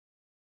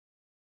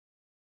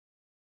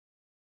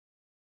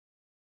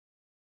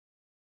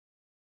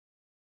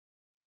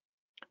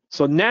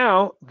So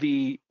now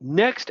the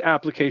next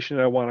application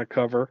that I want to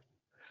cover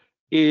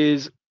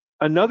is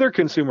another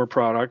consumer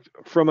product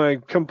from a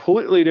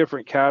completely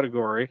different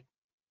category.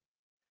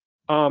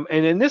 And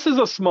then this is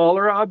a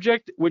smaller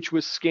object, which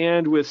was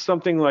scanned with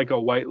something like a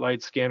white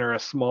light scanner, a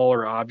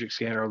smaller object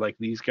scanner like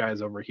these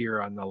guys over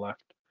here on the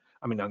left,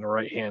 on the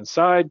right-hand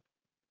side.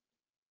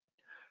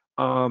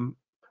 And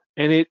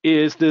it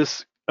is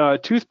this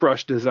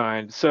toothbrush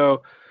design.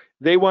 So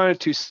they wanted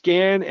to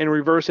scan and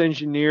reverse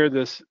engineer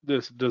this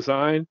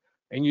design.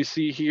 And you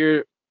see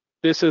here,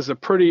 this is a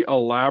pretty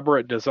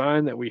elaborate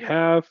design that we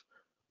have.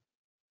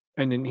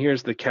 And then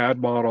here's the CAD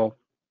model.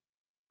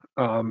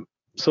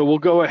 So we'll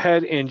go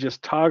ahead and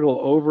just toggle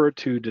over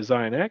to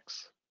Design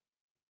X.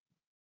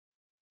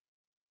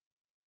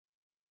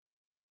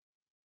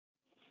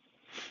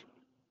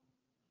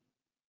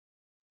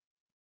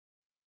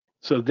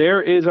 So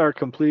there is our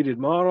completed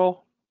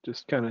model.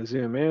 Just kind of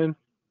zoom in.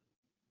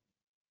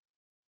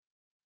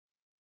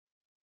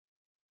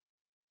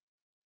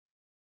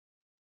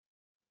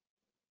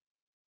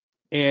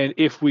 And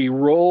if we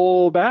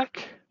roll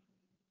back,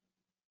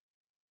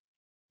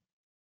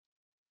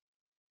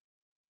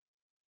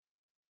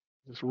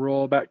 just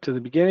roll back to the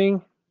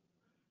beginning,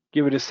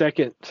 give it a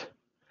second,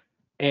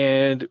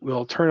 and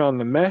we'll turn on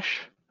the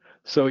mesh.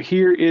 So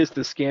here is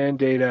the scan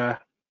data,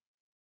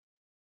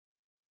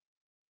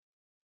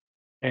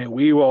 and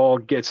we will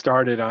get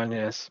started on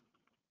this.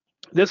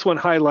 This one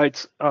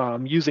highlights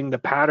using the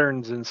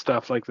patterns and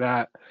stuff like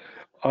that.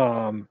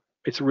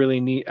 It's a really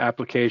neat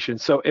application.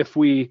 So if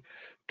we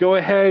go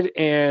ahead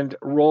and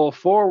roll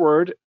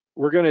forward,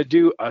 we're going to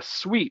do a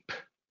sweep.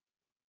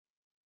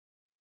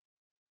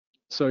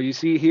 So you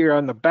see here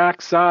on the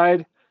back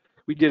side,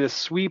 we did a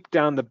sweep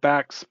down the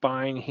back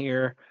spine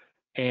here.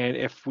 And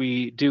if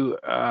we do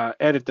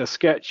edit the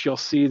sketch, you'll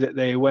see that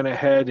they went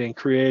ahead and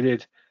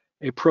created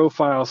a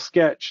profile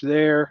sketch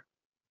there.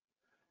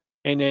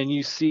 And then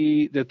you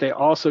see that they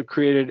also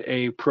created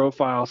a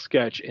profile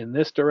sketch in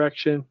this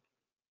direction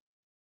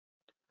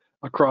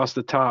across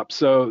the top.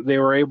 So they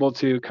were able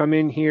to come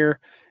in here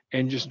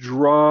and just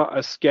draw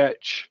a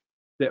sketch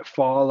that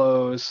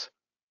follows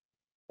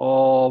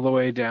all the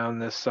way down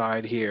this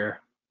side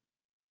here.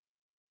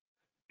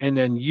 And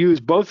then use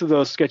both of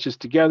those sketches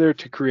together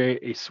to create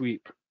a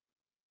sweep.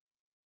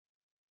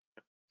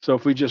 So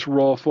if we just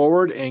roll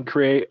forward and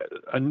create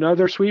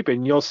another sweep,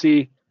 and you'll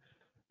see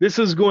this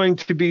is going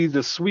to be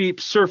the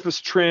sweep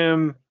surface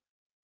trim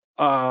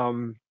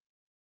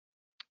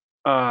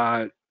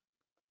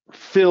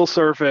fill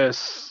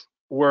surface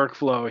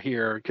workflow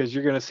here, because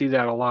you're going to see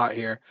that a lot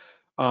here.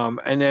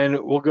 And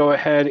then we'll go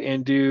ahead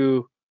and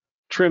do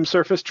trim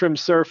surface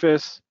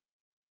to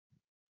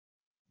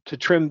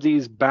trim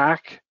these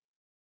back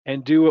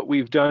and do what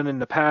we've done in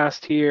the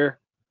past here,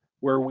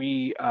 where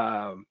we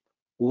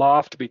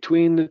loft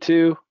between the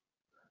two.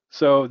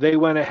 So they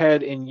went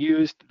ahead and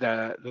used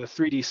the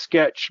 3D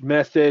sketch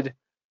method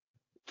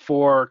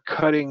for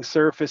cutting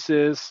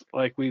surfaces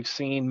like we've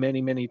seen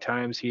many, many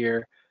times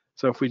here.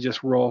 So if we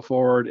just roll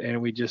forward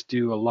and we just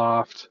do a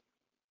loft.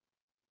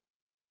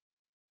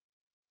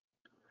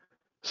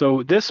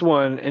 So this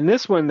one,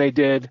 they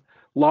did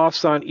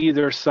lofts on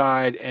either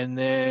side and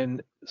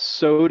then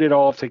sewed it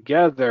all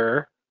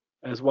together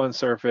as one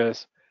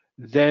surface,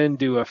 then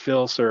do a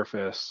fill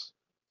surface.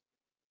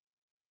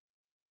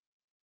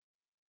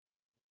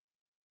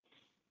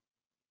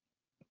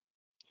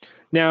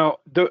 Now,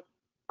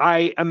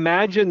 I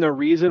imagine the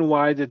reason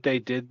why that they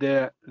did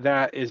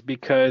that is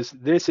because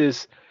this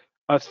is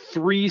a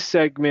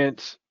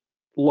 3-segment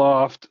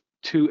loft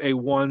to a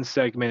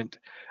 1-segment.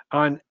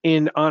 On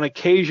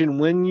occasion,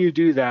 when you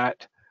do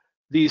that,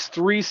 these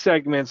 3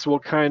 segments will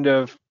kind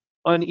of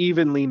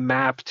unevenly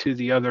map to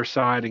the other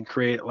side and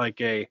create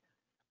like a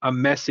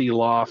messy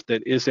loft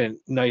that isn't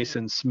nice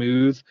and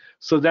smooth.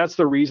 So that's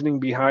the reasoning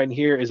behind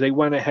here, is they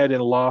went ahead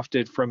and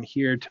lofted from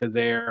here to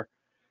there.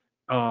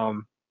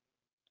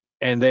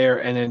 And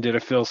then did a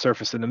fill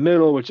surface in the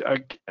middle, which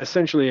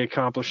essentially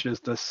accomplishes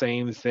the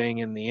same thing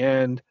in the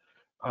end,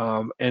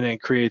 and then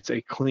creates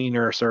a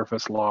cleaner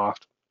surface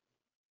loft.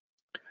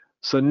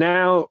 So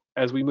now,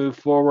 as we move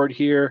forward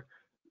here,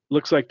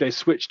 looks like they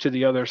switched to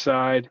the other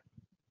side,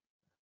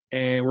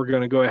 and we're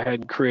going to go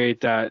ahead and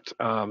create that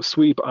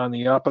sweep on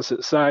the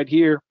opposite side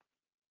here.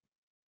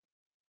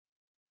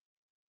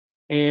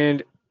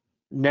 And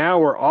now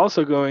we're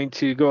also going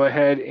to go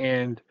ahead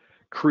and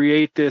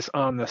create this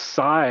on the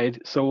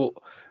side. So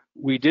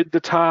we did the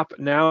top.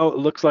 Now it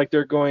looks like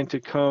they're going to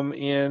come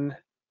in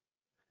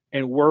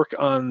and work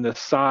on the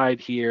side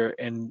here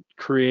and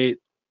create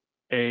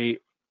a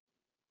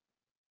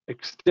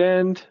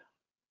extend.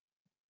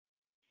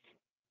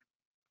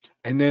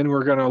 And then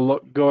we're going to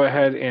go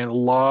ahead and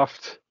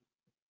loft,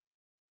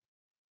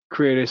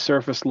 create a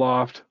surface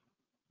loft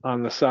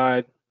on the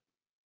side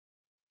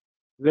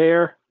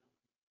there.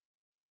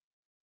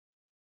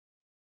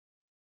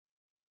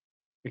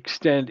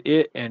 Extend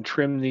it and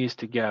trim these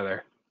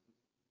together.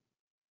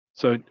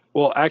 So,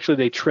 well, actually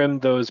they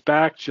trimmed those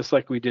back just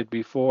like we did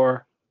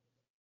before,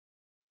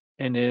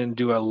 and then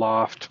do a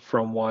loft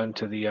from one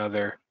to the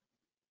other.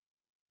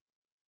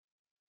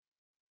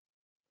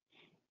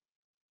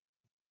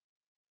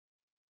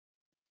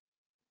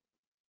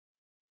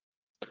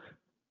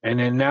 And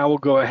then now we'll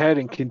go ahead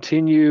and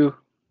continue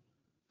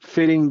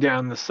fitting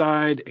down the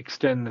side,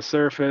 extend the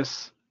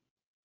surface,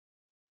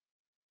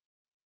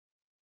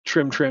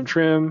 trim, trim,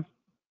 trim.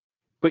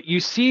 But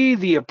you see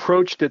the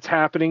approach that's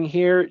happening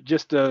here.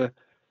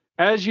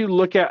 As you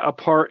look at a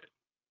part,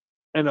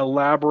 an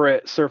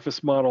elaborate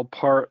surface model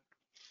part,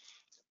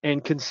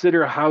 and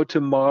consider how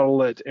to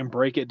model it and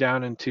break it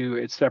down into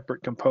its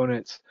separate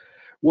components,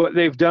 what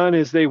they've done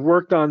is they've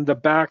worked on the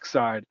back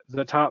side,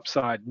 the top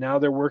side. Now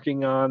they're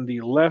working on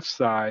the left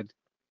side,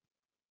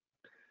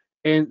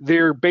 and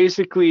they're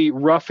basically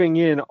roughing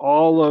in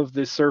all of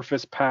the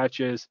surface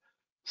patches,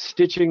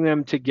 stitching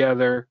them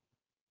together.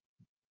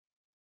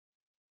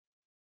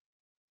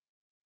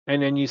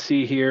 And then you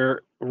see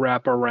here,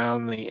 wrap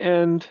around the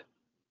end,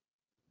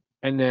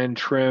 and then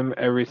trim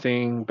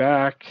everything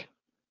back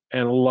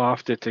and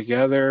loft it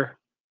together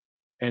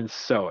and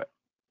sew it.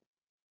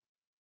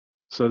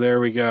 So there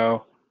we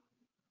go.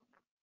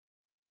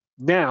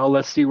 Now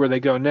let's see where they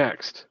go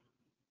next.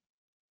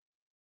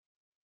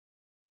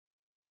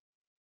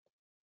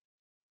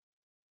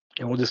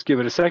 And we'll just give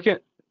it a second.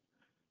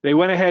 They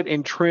went ahead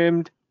and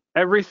trimmed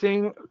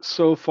everything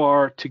so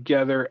far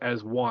together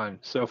as one.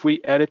 So if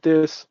we edit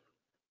this,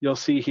 you'll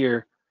see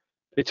here,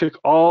 they took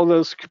all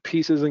those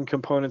pieces and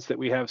components that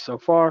we have so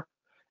far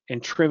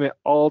and trim it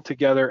all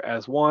together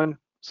as one.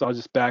 So I'll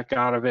just back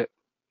out of it.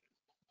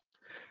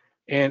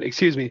 And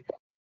excuse me.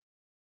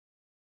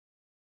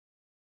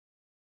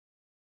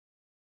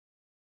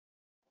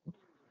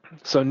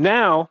 So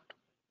now,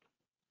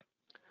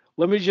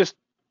 let me just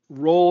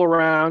roll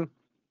around.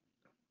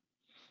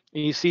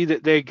 And you see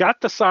that they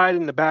got the side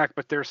and the back,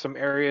 but there's some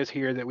areas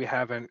here that we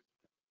haven't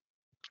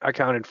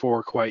accounted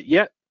for quite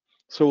yet.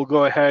 So we'll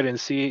go ahead and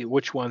see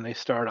which one they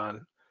start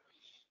on.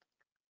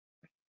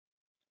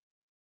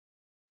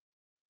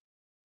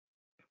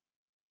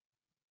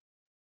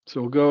 So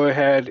we'll go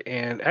ahead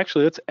and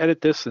actually let's edit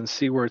this and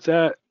see where it's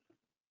at.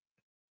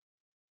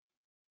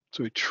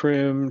 So we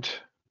trimmed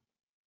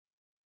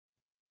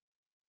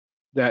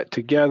that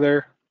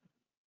together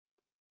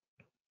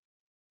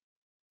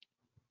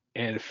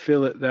and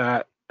fillet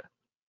that.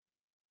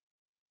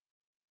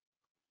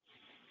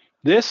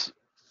 This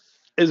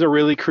is a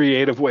really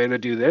creative way to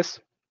do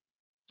this.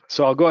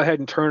 So I'll go ahead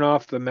and turn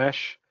off the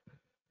mesh.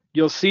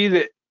 You'll see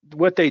that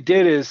what they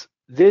did is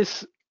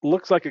this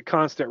looks like a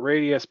constant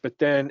radius, but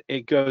then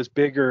it goes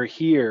bigger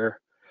here.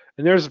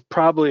 And there's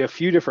probably a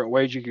few different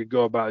ways you could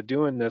go about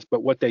doing this,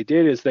 but what they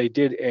did is they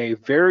did a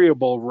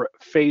variable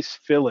face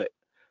fillet.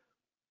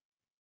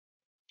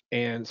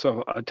 And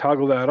so I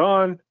toggle that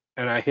on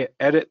and I hit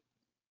edit.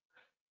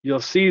 You'll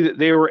see that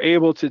they were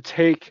able to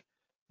take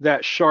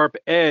that sharp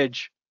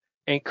edge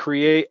and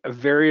create a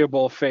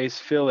variable face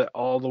fillet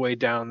all the way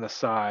down the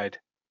side,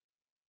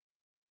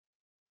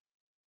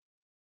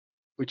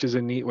 which is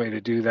a neat way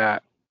to do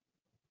that.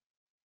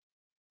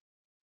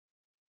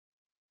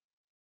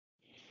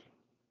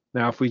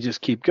 Now, if we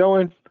just keep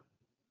going,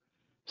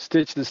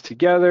 stitch this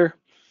together.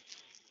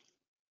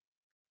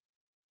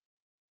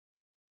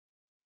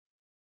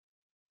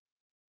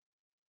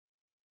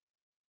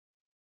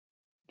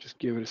 Just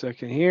give it a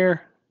second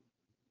here.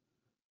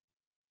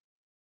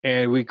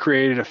 And we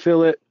created a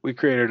fillet. We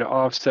created an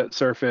offset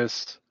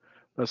surface.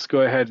 Let's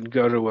go ahead and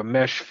go to a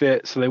mesh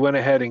fit. So they went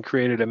ahead and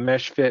created a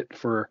mesh fit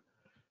for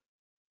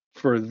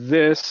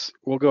this.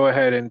 We'll go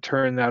ahead and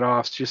turn that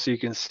off just so you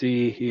can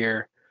see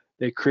here.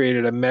 They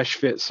created a mesh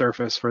fit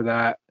surface for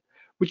that,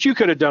 which you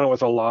could have done it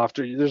with a loft.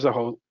 There's a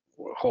whole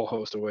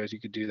host of ways you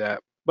could do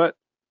that.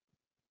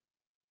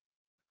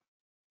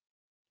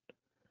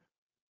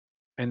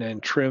 And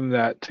then trim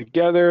that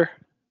together.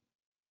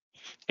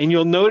 And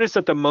you'll notice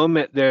at the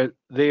moment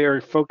they are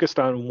focused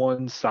on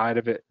one side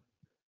of it,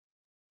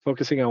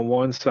 focusing on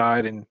one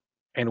side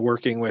and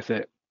working with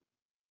it.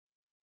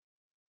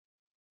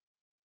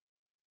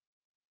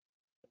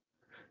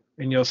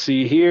 And you'll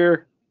see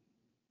here,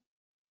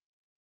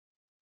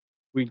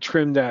 we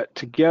trim that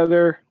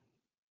together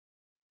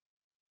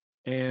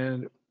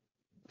and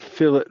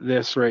fillet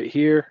this right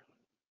here.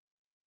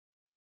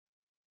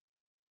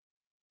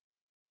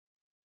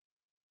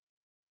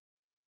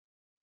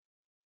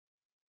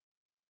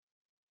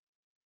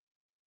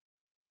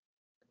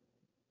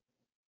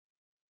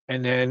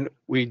 And then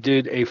we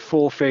did a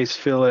full face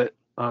fillet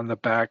on the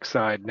back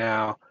side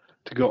now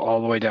to go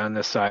all the way down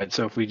this side.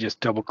 So if we just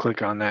double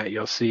click on that,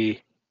 you'll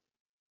see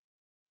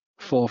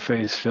full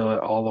face fillet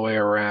all the way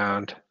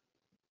around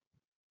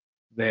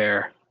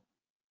there.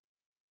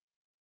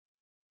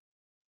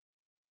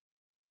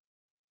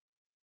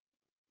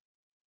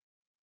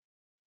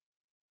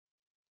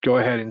 Go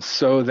ahead and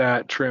sew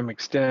that trim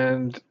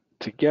extend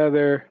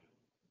together.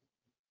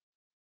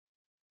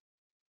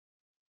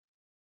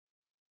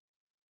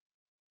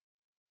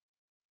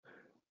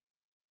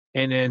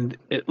 And then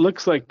it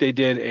looks like they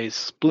did a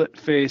split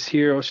face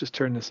here. Let's just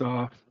turn this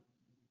off.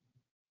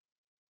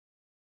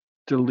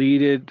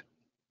 Deleted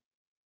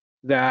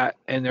that,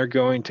 and they're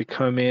going to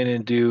come in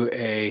and do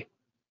a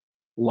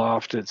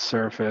lofted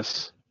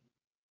surface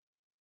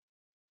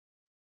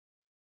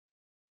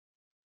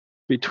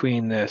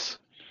between this.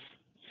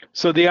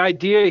 So the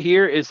idea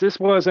here is it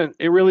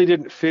really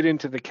didn't fit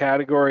into the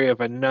category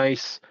of a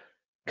nice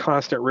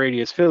constant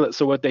radius fillet.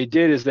 So what they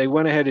did is they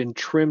went ahead and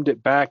trimmed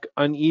it back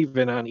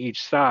uneven on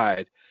each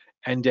side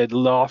and did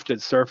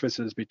lofted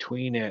surfaces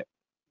between it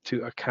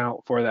to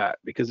account for that,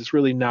 because it's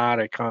really not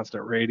a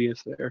constant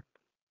radius there.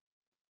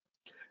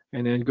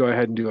 And then go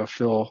ahead and do a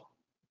fill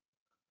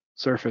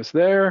surface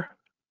there.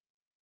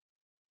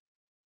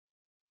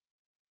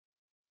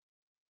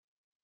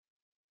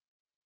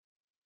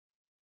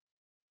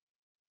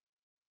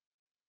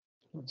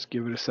 Let's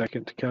give it a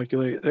second to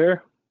calculate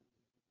there.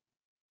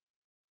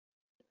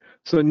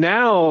 So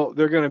now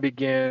they're going to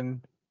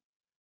begin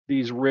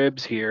these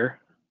ribs here.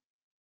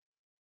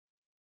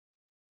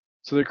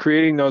 So they're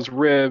creating those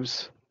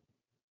ribs.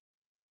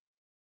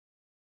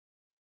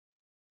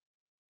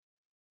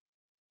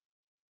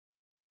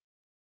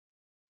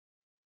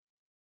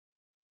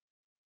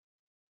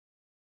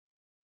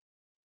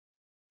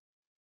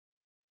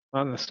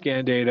 On the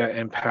scan data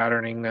and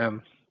patterning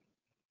them.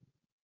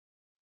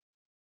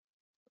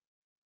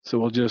 So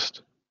we'll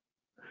just,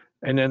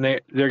 and then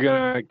they're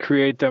going to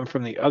create them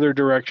from the other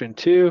direction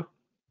too.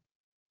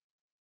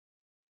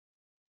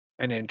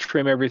 And then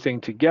trim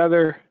everything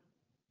together.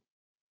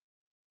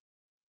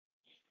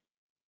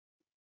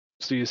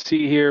 So you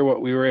see here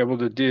what we were able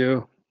to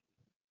do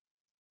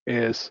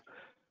is,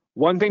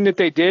 one thing that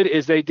they did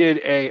is they did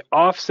a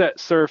offset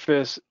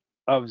surface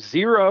of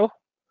 0,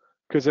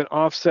 because an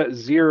offset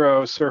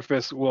 0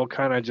 surface will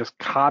kind of just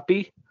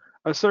copy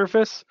a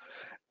surface.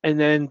 And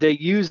then they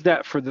used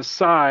that for the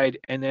side,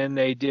 and then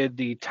they did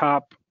the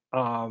top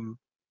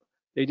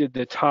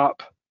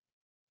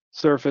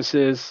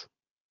surfaces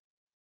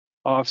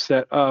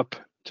offset up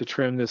to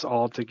trim this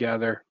all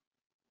together.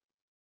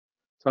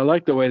 So I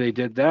like the way they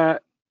did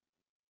that.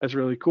 That's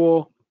really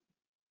cool.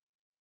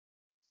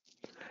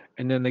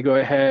 And then they go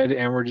ahead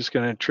and we're just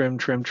going to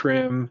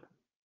trim.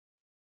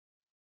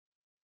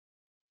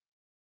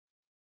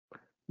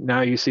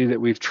 Now you see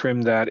that we've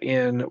trimmed that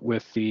in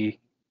with the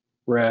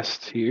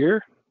rest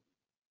here.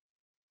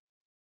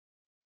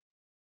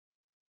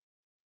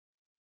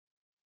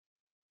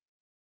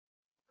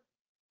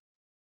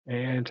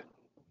 And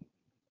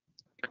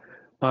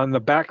on the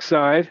back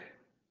side,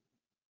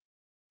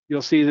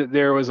 you'll see that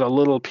there was a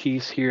little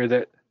piece here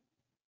that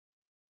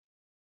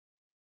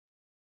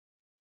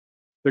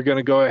they're going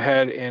to go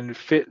ahead and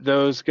fit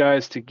those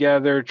guys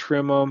together,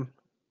 trim them.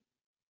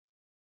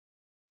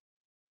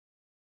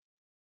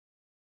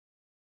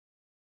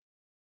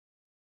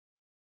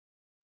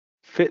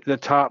 Fit the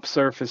top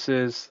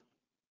surfaces.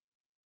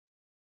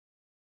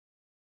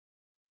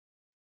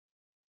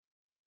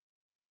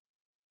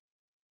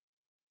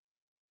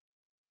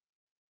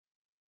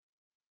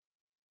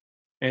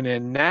 And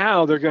then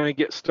now they're going to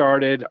get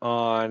started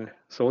on,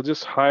 so we'll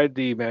just hide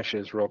the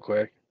meshes real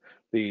quick,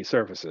 the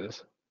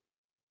surfaces.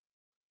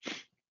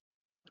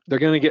 They're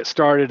going to get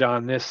started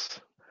on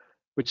this,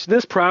 which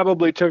this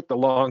probably took the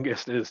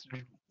longest, is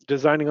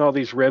designing all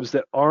these ribs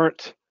that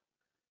aren't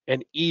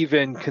an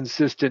even,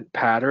 consistent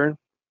pattern.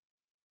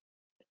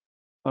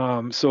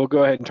 So we'll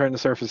go ahead and turn the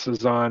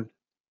surfaces on,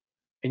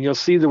 and you'll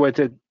see the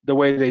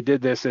way they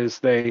did this is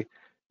they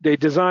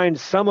designed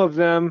some of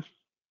them,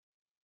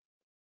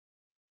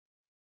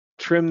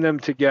 trim them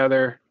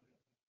together,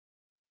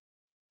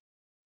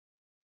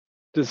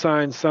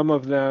 design some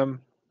of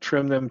them,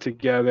 trim them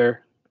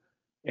together,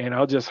 and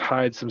I'll just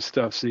hide some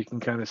stuff so you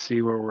can kind of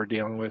see what we're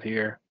dealing with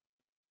here.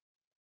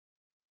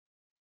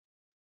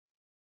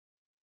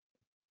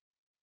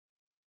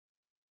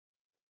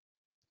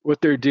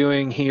 What they're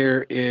doing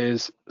here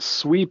is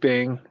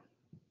sweeping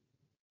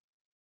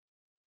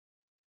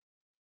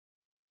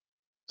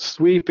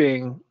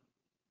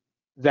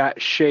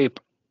that shape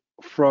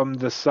from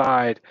the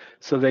side.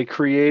 So they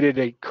created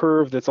a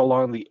curve that's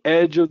along the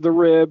edge of the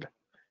rib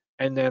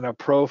and then a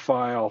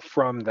profile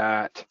from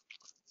that.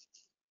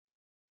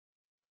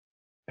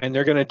 And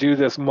they're going to do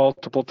this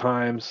multiple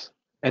times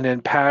and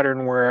then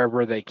pattern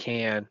wherever they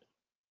can.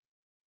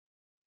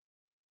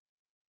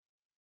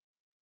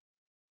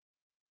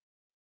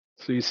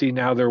 So you see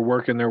now they're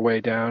working their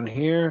way down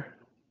here.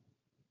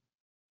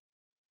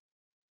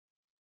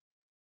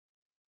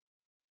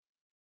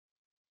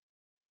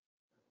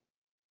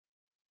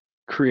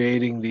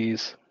 Creating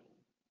these.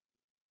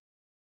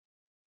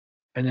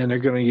 And then they're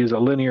going to use a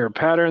linear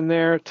pattern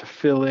there to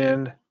fill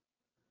in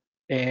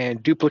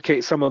and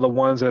duplicate some of the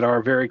ones that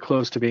are very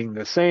close to being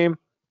the same.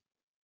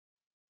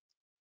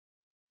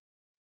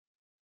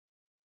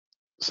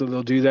 So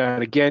they'll do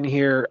that again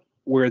here,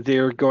 where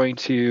they're going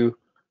to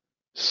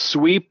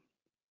sweep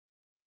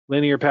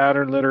linear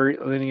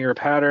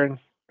pattern,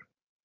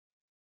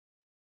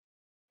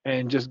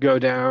 and just go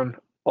down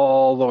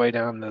all the way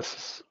down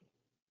this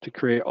to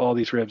create all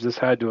these ribs. This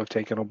had to have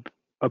taken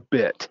a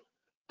bit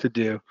to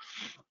do,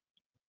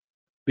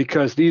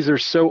 because these are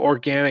so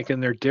organic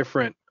and they're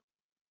different.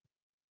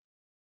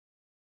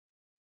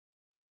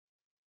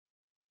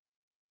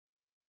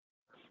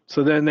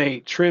 So then they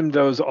trimmed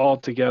those all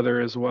together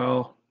as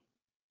well.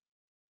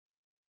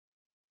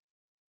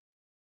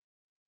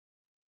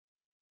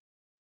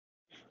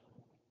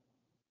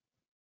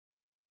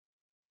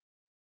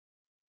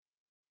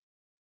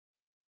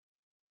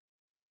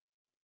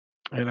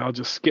 And I'll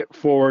just skip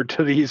forward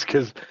to these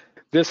because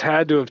this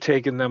had to have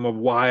taken them a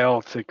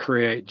while to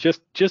create.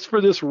 Just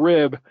for this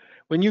rib,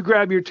 when you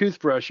grab your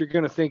toothbrush, you're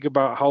going to think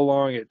about how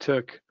long it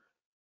took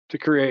to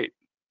create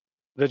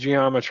the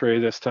geometry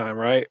this time,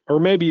 right? Or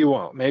maybe you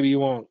won't. Maybe you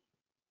won't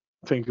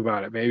think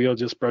about it. Maybe you'll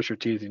just brush your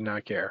teeth and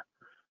not care.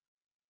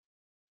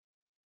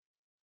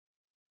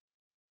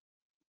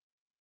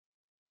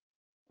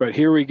 But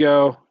here we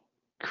go,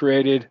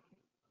 created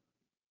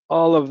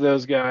all of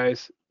those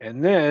guys,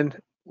 and then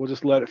we'll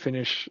just let it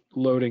finish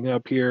loading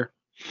up here.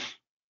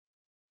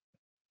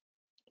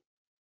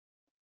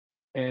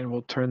 And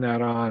we'll turn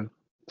that on.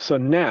 So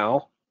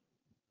now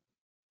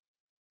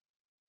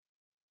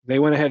they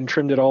went ahead and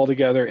trimmed it all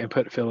together and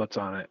put fillets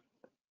on it.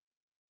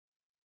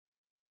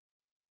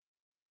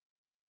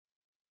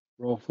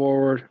 Roll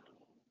forward.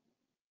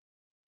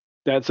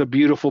 That's a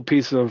beautiful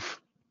piece of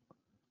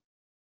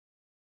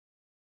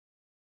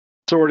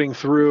sorting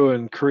through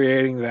and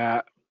creating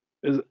that.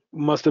 It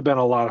must have been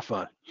a lot of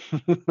fun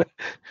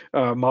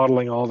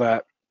modeling all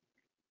that.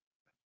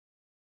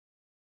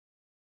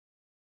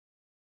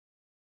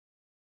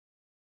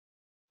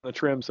 The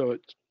trim, so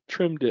it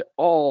trimmed it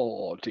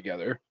all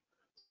together.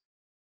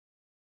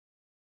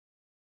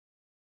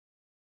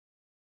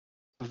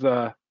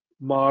 The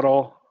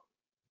model,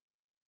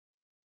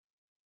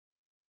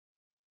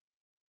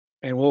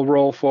 and we'll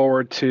roll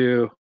forward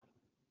to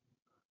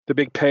the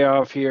big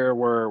payoff here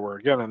where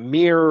we're going to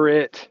mirror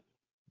it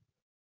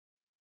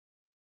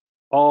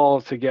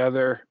all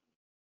together.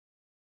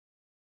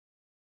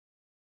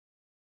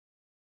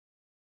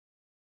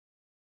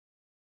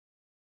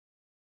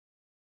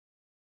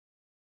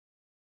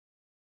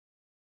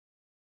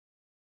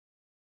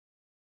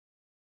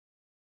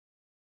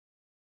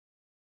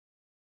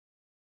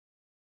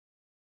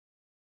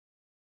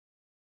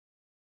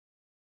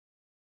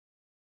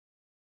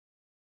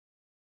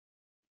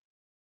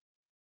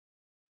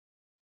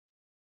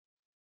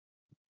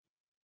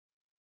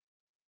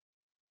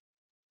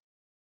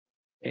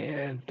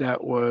 And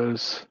that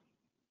was,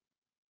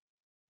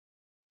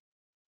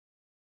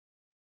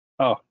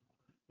 oh,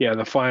 yeah,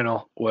 the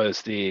final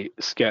was the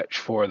sketch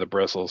for the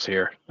bristles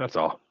here. That's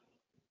all.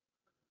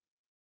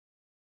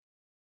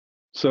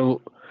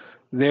 So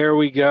there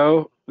we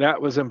go.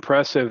 That was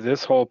impressive.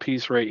 This whole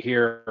piece right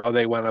here, how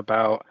they went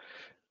about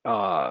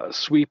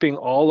sweeping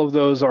all of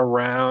those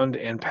around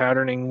and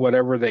patterning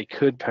whatever they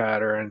could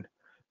pattern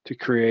to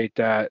create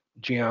that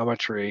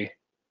geometry.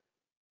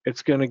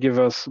 It's going to give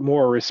us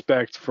more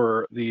respect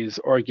for these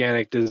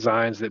organic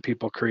designs that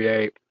people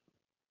create.